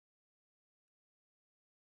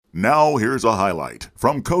Now here's a highlight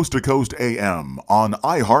from Coast to Coast AM on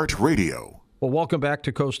iHeartRadio. Well, welcome back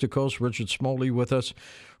to Coast. Richard Smalley with us.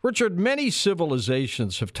 Richard, many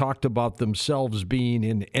civilizations have talked about themselves being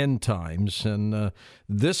in end times, and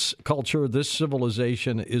this culture, this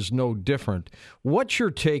civilization is no different. What's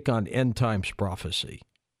your take on end times prophecy?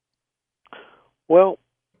 Well,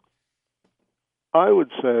 I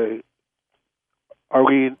would say, are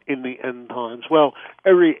we in the end times? Well,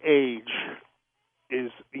 every age is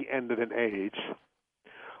the end of an age,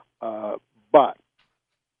 but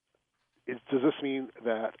does this mean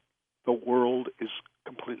that the world is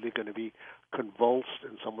completely going to be convulsed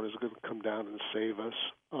and someone is going to come down and save us?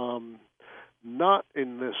 Not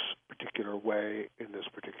in this particular way, in this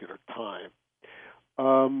particular time.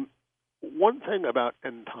 One thing about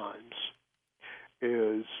end times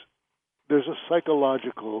is there's a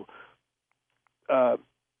psychological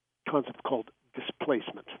concept called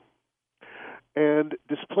displacement. And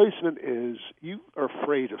displacement is you are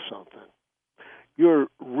afraid of something. You're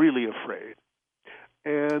really afraid.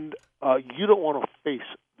 And you don't want to face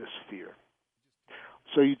this fear.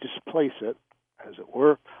 So you displace it, as it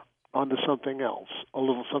were, onto something else,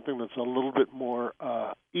 something that's a little bit more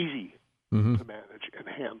easy to manage and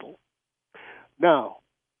handle. Now,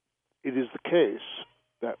 it is the case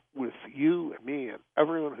that with you and me and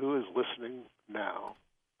everyone who is listening now,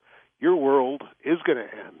 your world is going to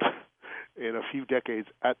end in a few decades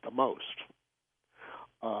at the most.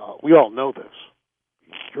 We all know this.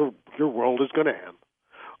 Your world is going to end.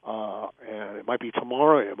 And it might be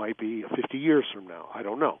tomorrow, it might be 50 years from now. I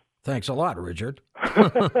don't know. Thanks a lot, Richard.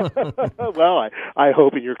 Well, I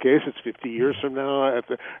hope in your case it's 50 years from now at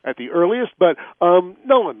the earliest, but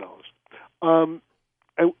no one knows.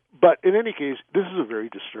 But in any case, this is a very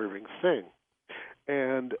disturbing thing.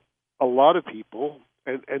 And a lot of people,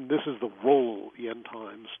 and this is the role the end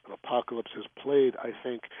times and apocalypse has played, I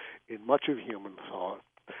think, in much of human thought,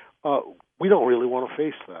 we don't really want to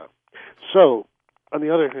face that. So, on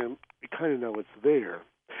the other hand, we kind of know it's there.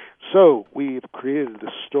 So we've created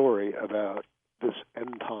this story about this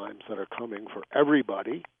end times that are coming for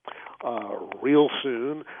everybody real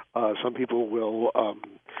soon. Some people will,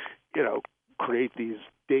 create these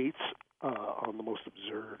dates on the most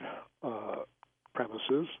absurd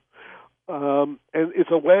premises. And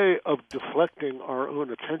it's a way of deflecting our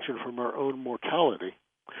own attention from our own mortality.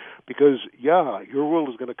 Because, your world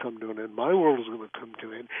is going to come to an end. My world is going to come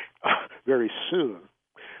to an end very soon.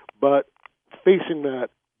 But facing that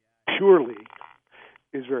purely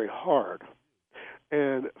is very hard.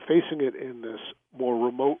 And facing it in this more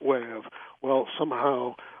remote way of,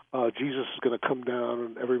 somehow Jesus is going to come down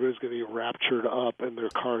and everybody's going to get raptured up and their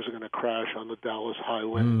cars are going to crash on the Dallas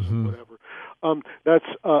highways and whatever. That's,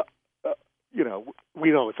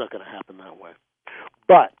 we know it's not going to happen that way.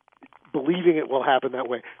 But believing it will happen that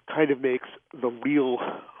way kind of makes the real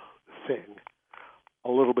thing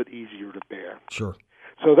a little bit easier to bear. Sure.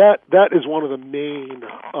 So that is one of the main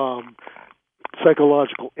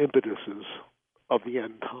psychological impetuses of the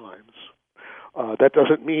end times. That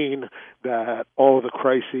doesn't mean that all of the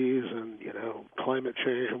crises and climate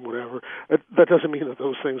change and whatever. That doesn't mean that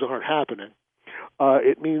those things aren't happening.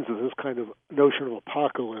 It means that this kind of notion of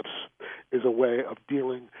apocalypse is a way of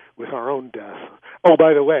dealing with our own death. Oh,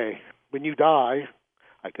 by the way, when you die,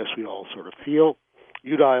 I guess we all sort of feel,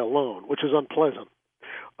 you die alone, which is unpleasant.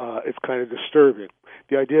 It's kind of disturbing.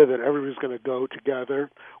 The idea that everybody's going to go together,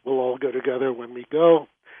 we'll all go together when we go,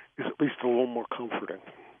 is at least a little more comforting.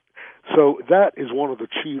 So that is one of the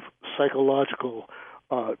chief psychological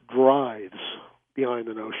drives behind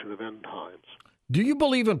the notion of end times. Do you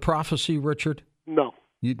believe in prophecy, Richard? No.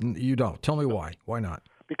 You don't. Tell me why. Why not?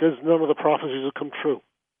 Because none of the prophecies have come true.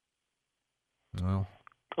 Well.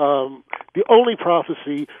 The only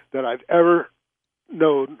prophecy that I've ever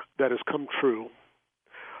known that has come true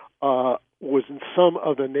was in some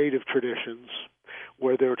of the native traditions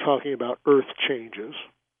where they were talking about earth changes.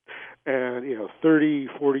 And, 30,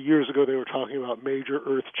 40 years ago, they were talking about major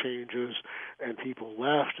earth changes, and people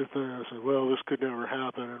laughed at this, and, this could never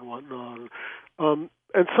happen, and whatnot.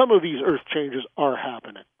 And some of these earth changes are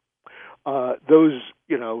happening. Those,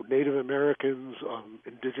 Native Americans,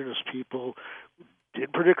 indigenous people,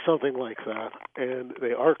 did predict something like that, and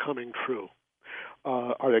they are coming true.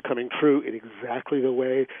 Are they coming true in exactly the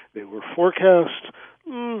way they were forecast?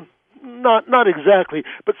 Not exactly,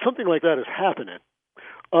 but something like that is happening.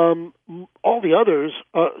 All the others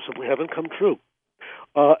simply haven't come true.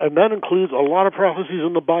 And that includes a lot of prophecies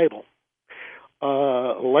in the Bible.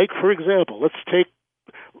 Like, for example, let's take,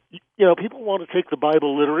 people want to take the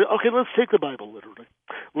Bible literally. Okay, let's take the Bible literally.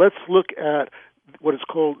 Let's look at what is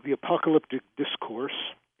called the apocalyptic discourse,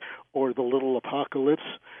 or the little apocalypse.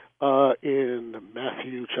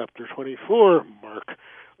 24, Mark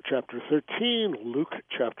chapter 13, Luke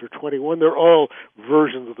chapter 21. They're all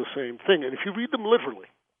versions of the same thing. And if you read them literally,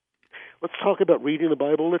 let's talk about reading the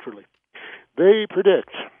Bible literally. They predict,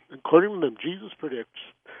 according to them, Jesus predicts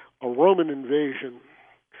a Roman invasion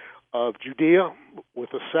of Judea with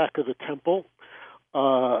a sack of the temple,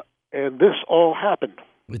 and this all happened.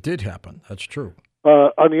 It did happen. That's true.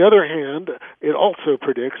 On the other hand, it also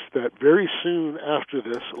predicts that very soon after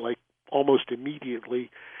this, like almost immediately,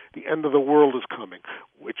 the end of the world is coming,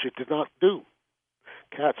 which it did not do.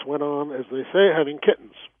 Cats went on, as they say, having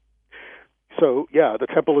kittens. So, yeah, the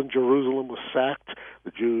temple in Jerusalem was sacked,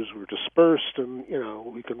 the Jews were dispersed, and,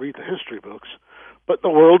 we can read the history books, but the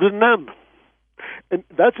world didn't end. And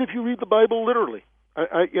that's if you read the Bible literally. As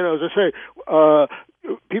I say,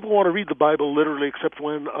 people want to read the Bible literally except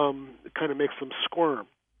when it kind of makes them squirm.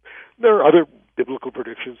 There are other biblical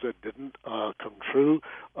predictions that didn't come true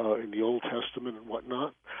in the Old Testament and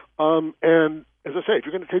whatnot. And as I say, if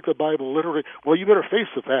you're going to take the Bible literally, well, you better face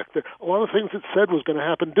the fact that a lot of things it said was going to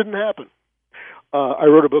happen didn't happen. I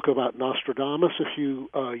wrote a book about Nostradamus a few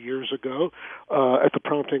years ago at the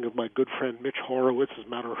prompting of my good friend Mitch Horowitz, as a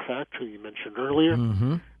matter of fact, who you mentioned earlier.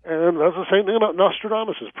 Mm-hmm. And that's the same thing about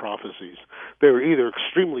Nostradamus' prophecies. They were either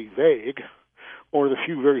extremely vague or the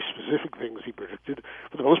few very specific things he predicted,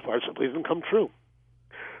 for the most part, simply didn't come true.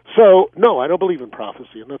 So, no, I don't believe in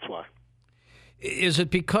prophecy, and that's why. Is it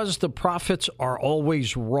because the prophets are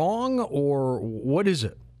always wrong, or what is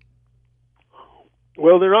it?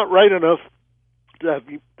 Well, they're not right enough to have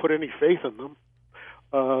you put any faith in them.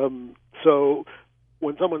 So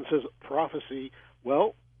when someone says prophecy,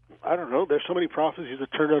 well, I don't know. There's so many prophecies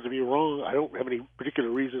that turned out to be wrong. I don't have any particular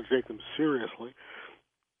reason to take them seriously.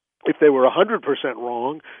 If they were 100%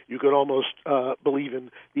 wrong, you could almost believe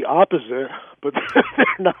in the opposite, but they're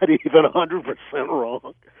not even 100%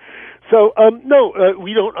 wrong. So, no,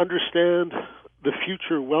 we don't understand the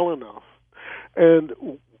future well enough.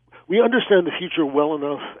 And we understand the future well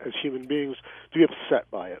enough as human beings to be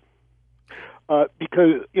upset by it.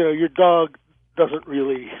 Because, your dog doesn't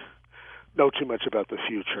really know too much about the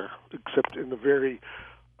future, except in the very,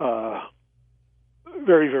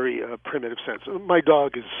 very primitive sense. My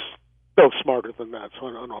dog is no smarter than that, so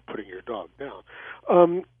I'm not putting your dog down.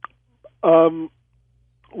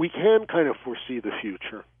 We can kind of foresee the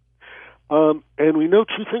future. And we know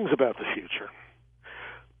two things about the future.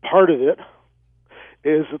 Part of it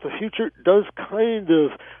is that the future does kind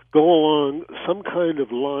of go along some kind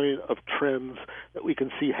of line of trends that we can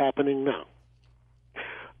see happening now.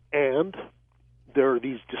 And there are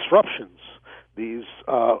these disruptions, these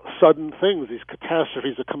sudden things, these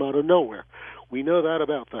catastrophes that come out of nowhere. We know that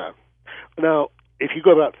about that. Now, if you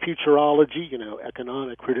go about futurology,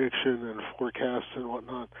 economic prediction and forecasts and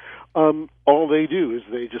whatnot, all they do is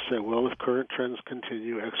they just say, well, if current trends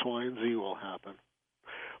continue, X, Y, and Z will happen.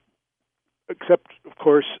 Except, of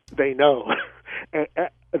course, they know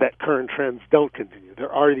that current trends don't continue.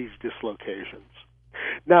 There are these dislocations.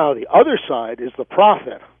 Now, the other side is the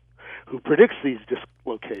prophet who predicts these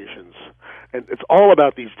dislocations, and it's all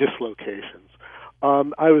about these dislocations.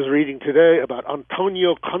 I was reading today about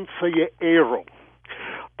Antonio Conselheiro,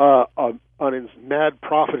 on his mad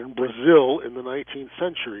prophet in Brazil in the 19th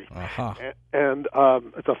century. Uh-huh. And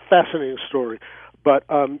it's a fascinating story. But,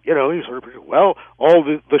 he sort of predicted, well, all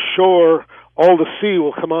the shore, all the sea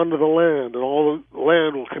will come onto the land, and all the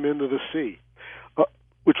land will come into the sea,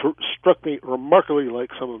 which struck me remarkably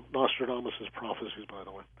like some of Nostradamus' prophecies, by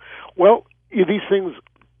the way. Well, these things,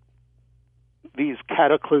 these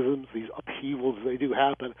cataclysms, these upheavals, they do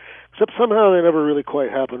happen, except somehow they never really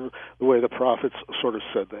quite happen the way the prophets sort of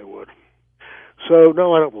said they would. So,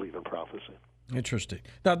 no, I don't believe in prophecy. Interesting.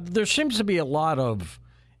 Now, there seems to be a lot of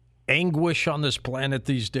anguish on this planet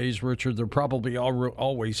these days, Richard. There probably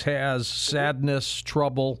always has. Sadness,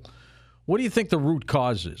 trouble. What do you think the root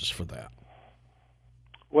cause is for that?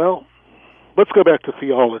 Well, let's go back to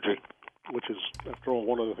theology, which is, after all,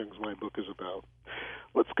 one of the things my book is about.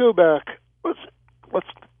 Let's go back.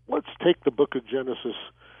 Let's take the book of Genesis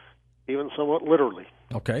even somewhat literally.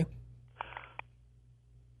 Okay.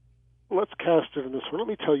 Let's cast it in this one. Let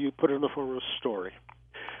me tell you, put it in the form of a story.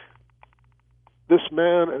 This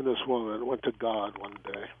man and this woman went to God one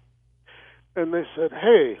day, and they said,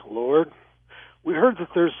 hey, Lord, we heard that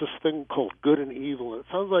there's this thing called good and evil, and it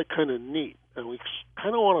sounds like kind of neat, and we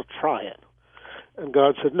kind of want to try it. And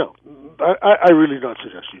God said, no, I really don't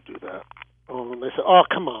suggest you do that. And they said, oh,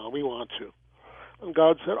 come on, we want to. And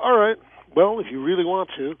God said, all right, well, if you really want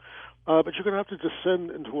to, but you're going to have to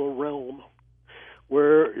descend into a realm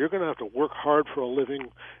where you're going to have to work hard for a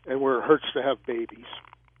living and where it hurts to have babies.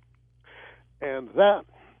 And that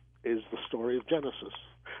is the story of Genesis.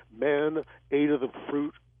 man ate of the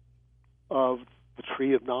fruit of the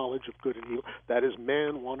tree of knowledge of good and evil. That is,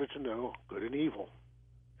 man wanted to know good and evil.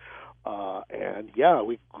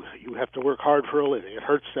 You have to work hard for a living. It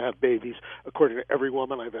hurts to have babies, according to every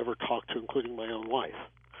woman I've ever talked to, including my own wife.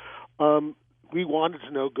 We wanted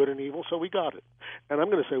to know good and evil, so we got it. And I'm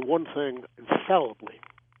going to say one thing infallibly,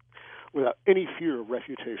 without any fear of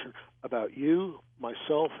refutation, about you,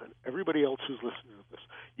 myself, and everybody else who's listening to this.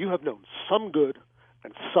 You have known some good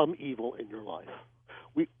and some evil in your life.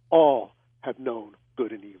 We all have known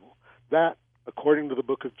good and evil. That, according to the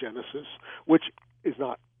book of Genesis, which is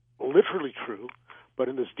not literally true, but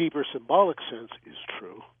in this deeper symbolic sense is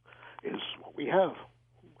true, is what we have.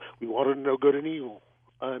 We wanted to know good and evil,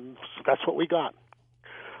 and that's what we got.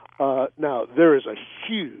 Now, there is a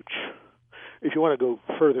huge, if you want to go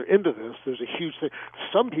further into this, there's a huge thing.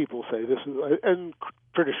 Some people say this is, and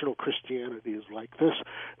traditional Christianity is like this.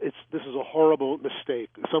 This is a horrible mistake.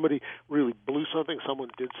 Somebody really blew something. Someone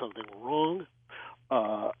did something wrong.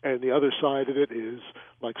 And the other side of it is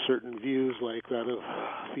like certain views, like that of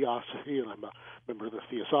theosophy, and I'm a member of the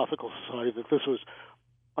Theosophical Society, that this was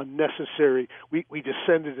unnecessary. We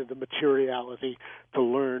descended into materiality to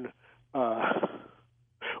learn,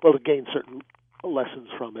 to gain certain lessons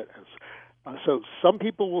from it. So some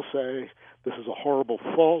people will say this is a horrible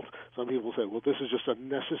fault. Some people will say, well, this is just a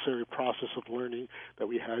necessary process of learning that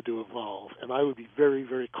we had to evolve. And I would be very,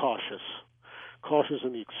 very cautious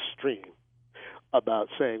in the extreme, about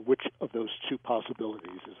saying which of those two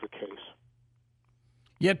possibilities is the case.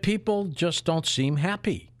 Yet people just don't seem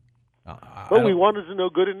happy. Well, we wanted to know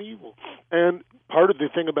good and evil. And part of the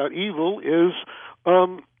thing about evil is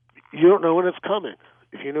you don't know when it's coming.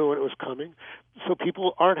 If you knew when it was coming, so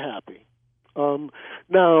people aren't happy.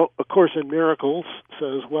 Now, of course, in Miracles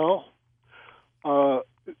says, well,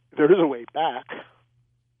 there is a way back,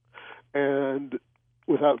 and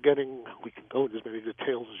without getting, we can go into as many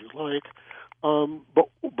details as you like,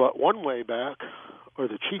 but one way back, or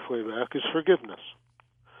the chief way back, is forgiveness.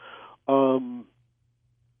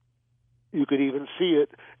 You could even see it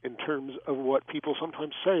in terms of what people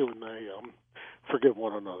sometimes say when they forgive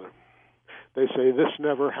one another. They say, this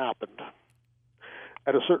never happened.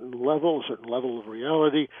 At a certain level of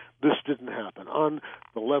reality, this didn't happen. On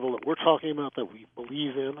the level that we're talking about, that we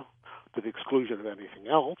believe in, to the exclusion of anything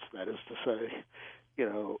else, that is to say,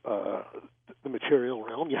 the material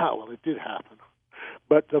realm, it did happen.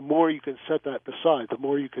 But the more you can set that aside, the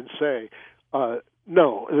more you can say,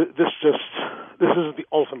 no, this isn't the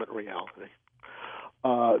ultimate reality.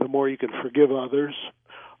 The more you can forgive others,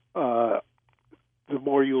 the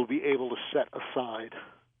more you'll be able to set aside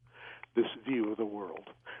this view of the world.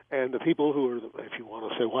 And the people who are, if you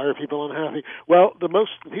want to say, why are people unhappy? Well, the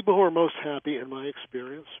people who are most happy, in my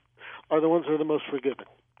experience, are the ones who are the most forgiving,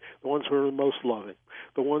 the ones who are the most loving,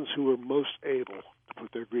 the ones who are most able to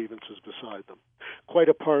put their grievances beside them, quite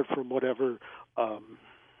apart from whatever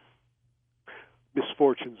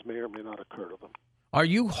misfortunes may or may not occur to them. Are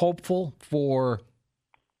you hopeful for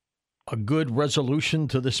a good resolution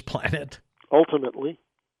to this planet? Ultimately.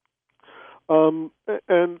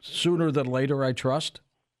 And sooner than later, I trust?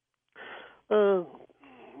 Time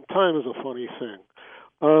is a funny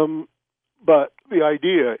thing. But the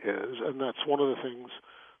idea is, and that's one of the things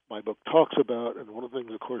my book talks about, and one of the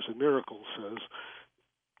things, of course, in Miracles says,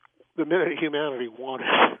 the minute humanity wanted,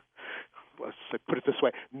 let's put it this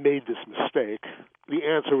way, made this mistake, the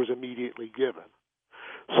answer was immediately given.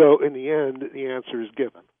 So in the end, the answer is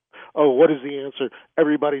given. Oh, what is the answer?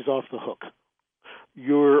 Everybody's off the hook.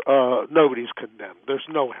 Nobody's condemned. There's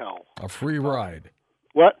no hell. A free ride.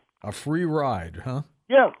 What? A free ride, huh?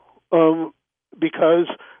 Yeah, because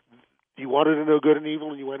you wanted to know good and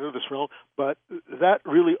evil and you went into this realm, but that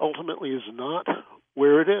really ultimately is not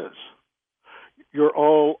where it is. You're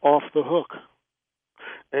all off the hook.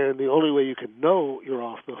 And the only way you can know you're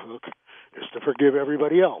off the hook is to forgive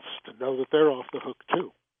everybody else, to know that they're off the hook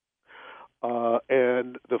too.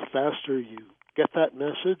 And the faster you get that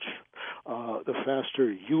message, the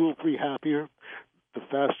faster you will be happier, the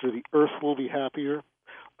faster the earth will be happier,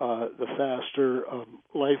 the faster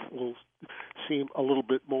life will seem a little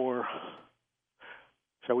bit more,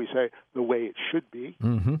 shall we say, the way it should be.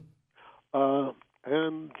 Mm-hmm.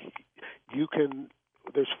 And you can,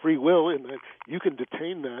 there's free will in that you can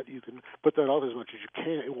detain that, you can put that off as much as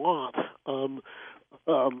you want,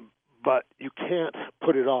 but you can't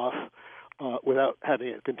put it off without having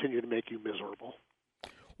it continue to make you miserable.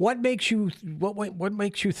 What makes you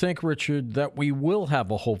think, Richard, that we will have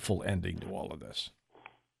a hopeful ending to all of this?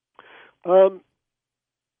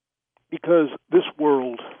 Because this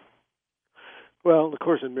world, well, of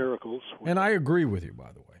course, in Miracles, and I agree with you,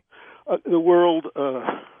 by the way, the world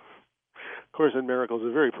Course in Miracles is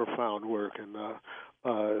a very profound work, and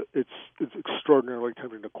it's extraordinarily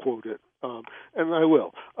tempting to quote it, and I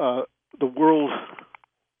will. The world,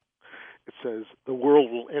 it says, the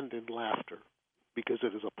world will end in laughter because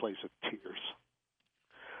it is a place of tears.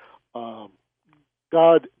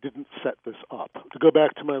 God didn't set this up. To go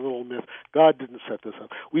back to my little myth, God didn't set this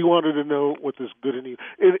up. We wanted to know what this good and evil,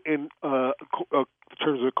 in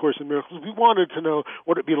terms of A Course in Miracles, we wanted to know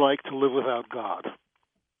what it'd be like to live without God.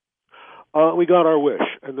 We got our wish,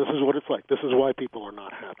 and this is what it's like. This is why people are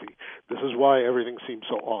not happy. This is why everything seems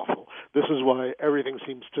so awful. This is why everything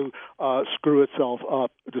seems to screw itself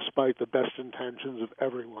up despite the best intentions of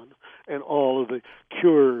everyone and all of the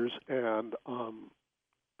cures and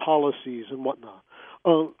policies and whatnot.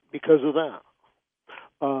 Because of that.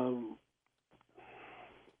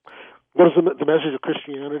 What is the message of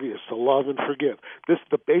Christianity? Is to love and forgive.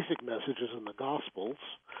 The basic message is in the Gospels,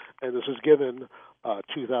 and this was given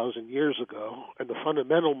 2,000 years ago, and the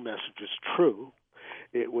fundamental message is true.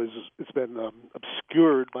 It's been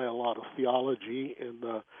obscured by a lot of theology in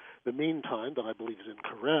the meantime that I believe is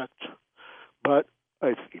incorrect. But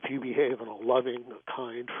if you behave in a loving,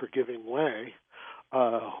 kind, forgiving way,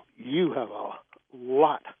 you have a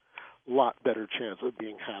lot better chance of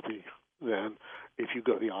being happy than if you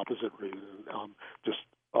go the opposite route and just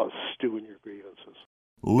stew in your grievances.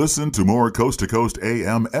 Listen to more Coast to Coast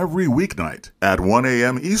AM every weeknight at 1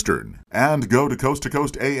 a.m. Eastern, and go to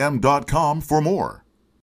coasttocoastam.com for more.